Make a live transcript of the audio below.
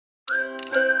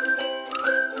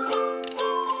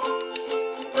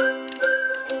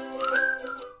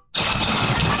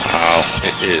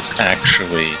is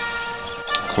actually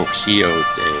Kuhio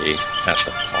Day at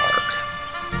the park.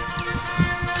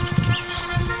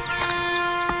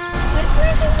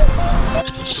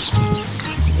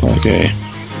 Okay,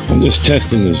 I'm just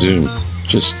testing the zoom.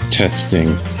 Just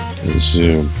testing the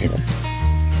zoom here.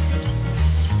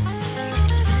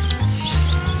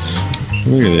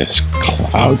 Look at this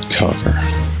cloud cover.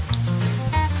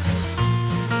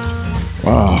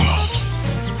 Wow.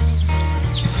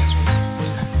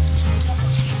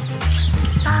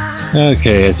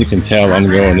 Okay, as you can tell, I'm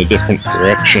going a different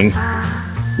direction.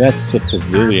 That's the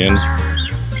pavilion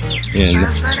in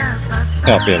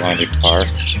Kapiolani Park.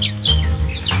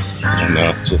 And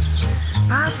just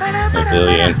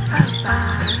pavilion.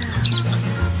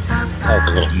 Has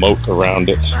a little moat around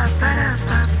it.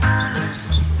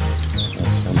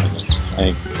 Someone is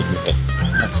playing the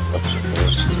That's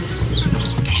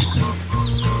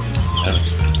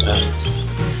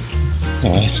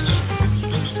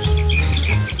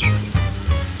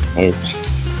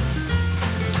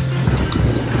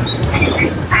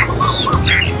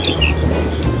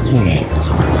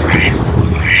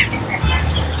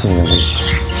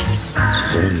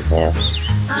There you are.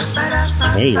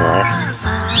 There you are.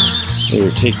 They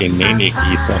were taking nene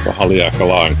geese off of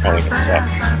Haleakala and calling them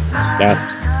ducks.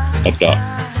 That's a duck.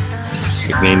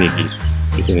 The nene geese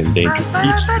is an endangered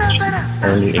geese species,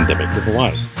 only endemic to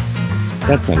Hawaii.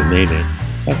 That's not a nene,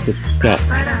 that's a duck.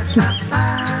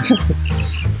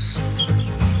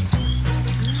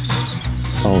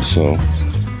 Also,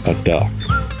 a duck.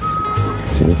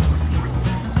 See?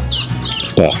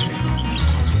 Duck.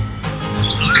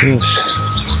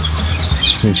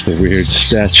 This is the weird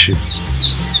statue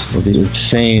of the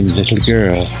insane little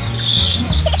girl,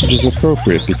 which is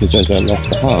appropriate because as I left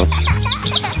the house,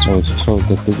 I was told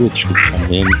that the witch would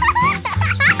come in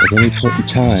at any point in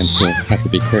time, so I have to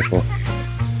be careful.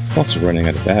 I'm also running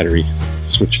out of battery,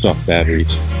 switched off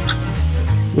batteries.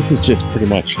 This is just pretty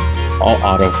much all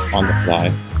auto on the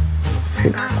fly.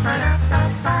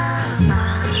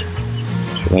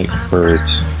 Like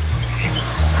birds.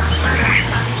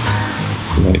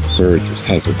 Like birds, this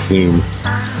has a zoom.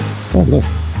 Oh look,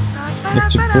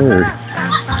 it's a bird.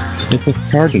 It's a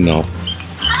cardinal.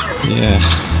 Yeah.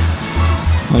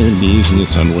 I'm going to be using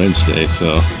this on Wednesday,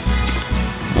 so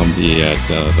I'll be at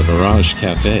the Mirage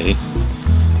Cafe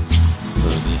for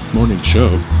the morning show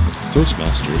with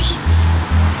Toastmasters.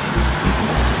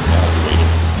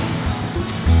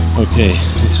 Okay,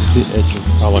 this is the edge of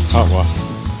Kalakaua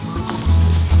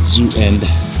Zoo End,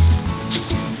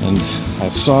 and I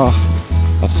saw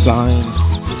a sign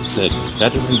that said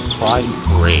Veteran Pride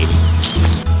Parade.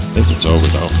 I think it's over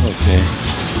though. Okay,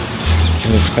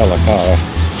 there's Kalakaua.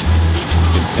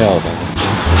 You can tell by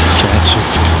the statue.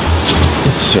 It's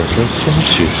the surfer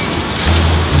statue.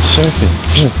 I'm surfing.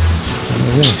 Look, on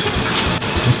the reef.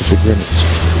 Look at the grimace.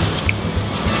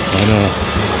 I know.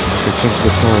 Here comes the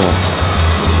coral.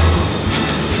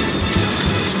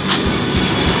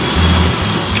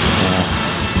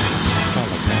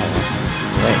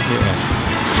 Right here.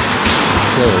 It's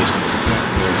closed.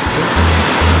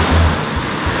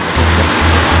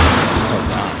 Oh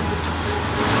wow.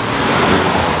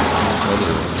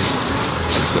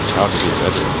 That's the top of the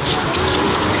evidence.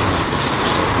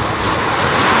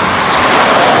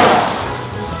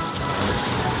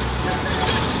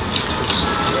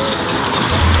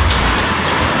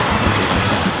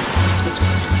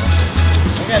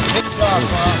 I got TikTok,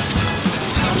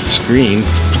 the screen.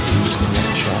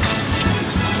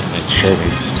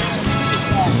 Showings.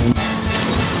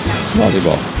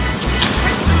 Volleyball.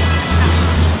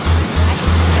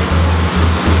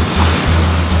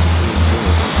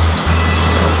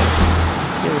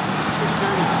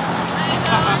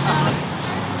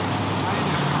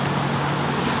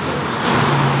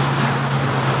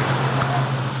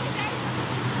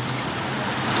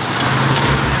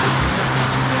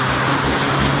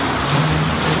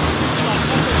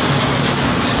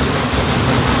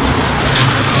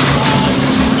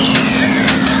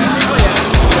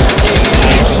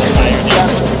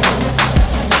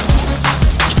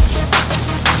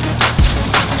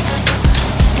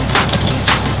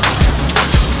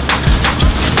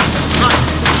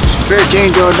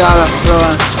 $13 $1.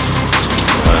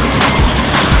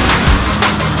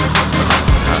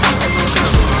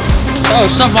 Oh,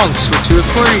 someone switch to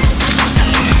recording.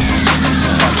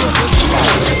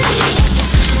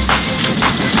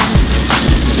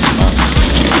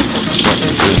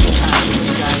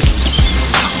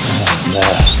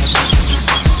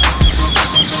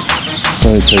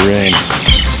 Starting to rain,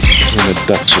 and the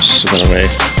ducks are swimming away.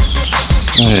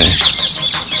 Okay,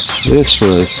 this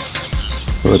was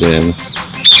put in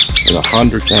for the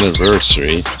 100th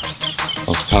anniversary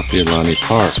of Kapiolani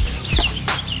Park.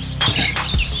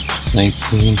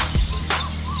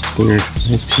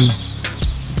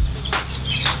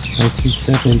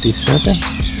 1977.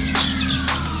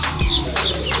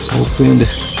 Opened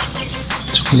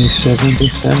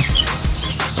 2077.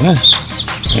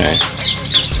 Okay.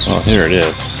 Oh, here it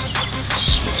is.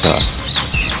 It's a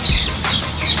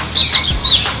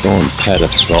stone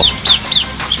pedestal.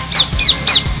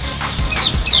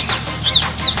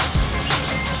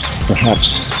 Perhaps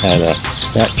had a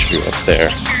statue up there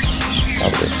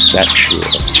of a statue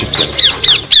of chicken.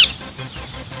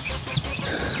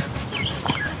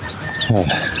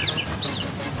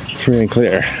 Free and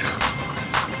clear.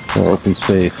 No open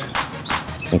space,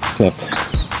 except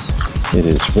it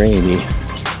is rainy.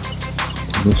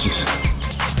 This is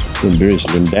been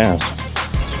drizzling down.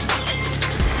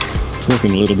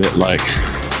 Looking a little bit like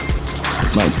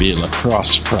it might be a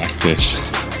lacrosse practice.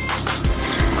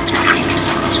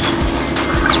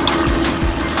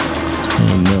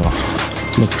 Oh no,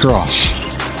 lacrosse.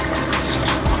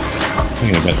 I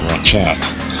think I better watch out.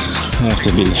 I have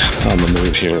to be on the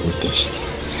move here with this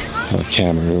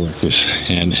camera, with this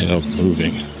handheld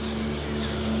moving.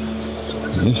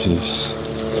 And this is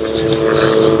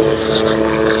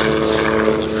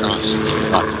lacrosse thing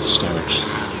about to start.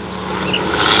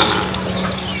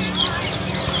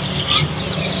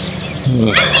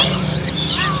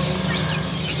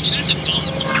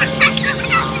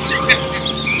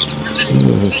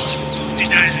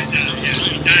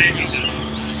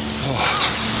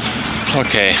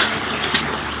 Okay,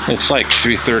 it's like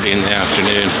 3:30 in the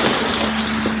afternoon.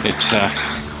 It's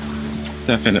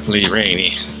definitely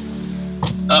rainy.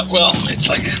 Well, it's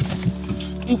like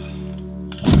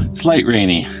it's light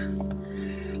rainy.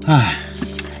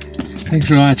 Thanks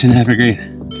for watching. Have a great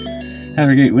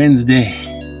Wednesday.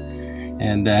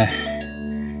 And I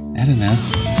don't know.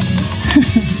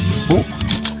 Oh,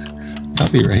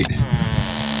 copyright.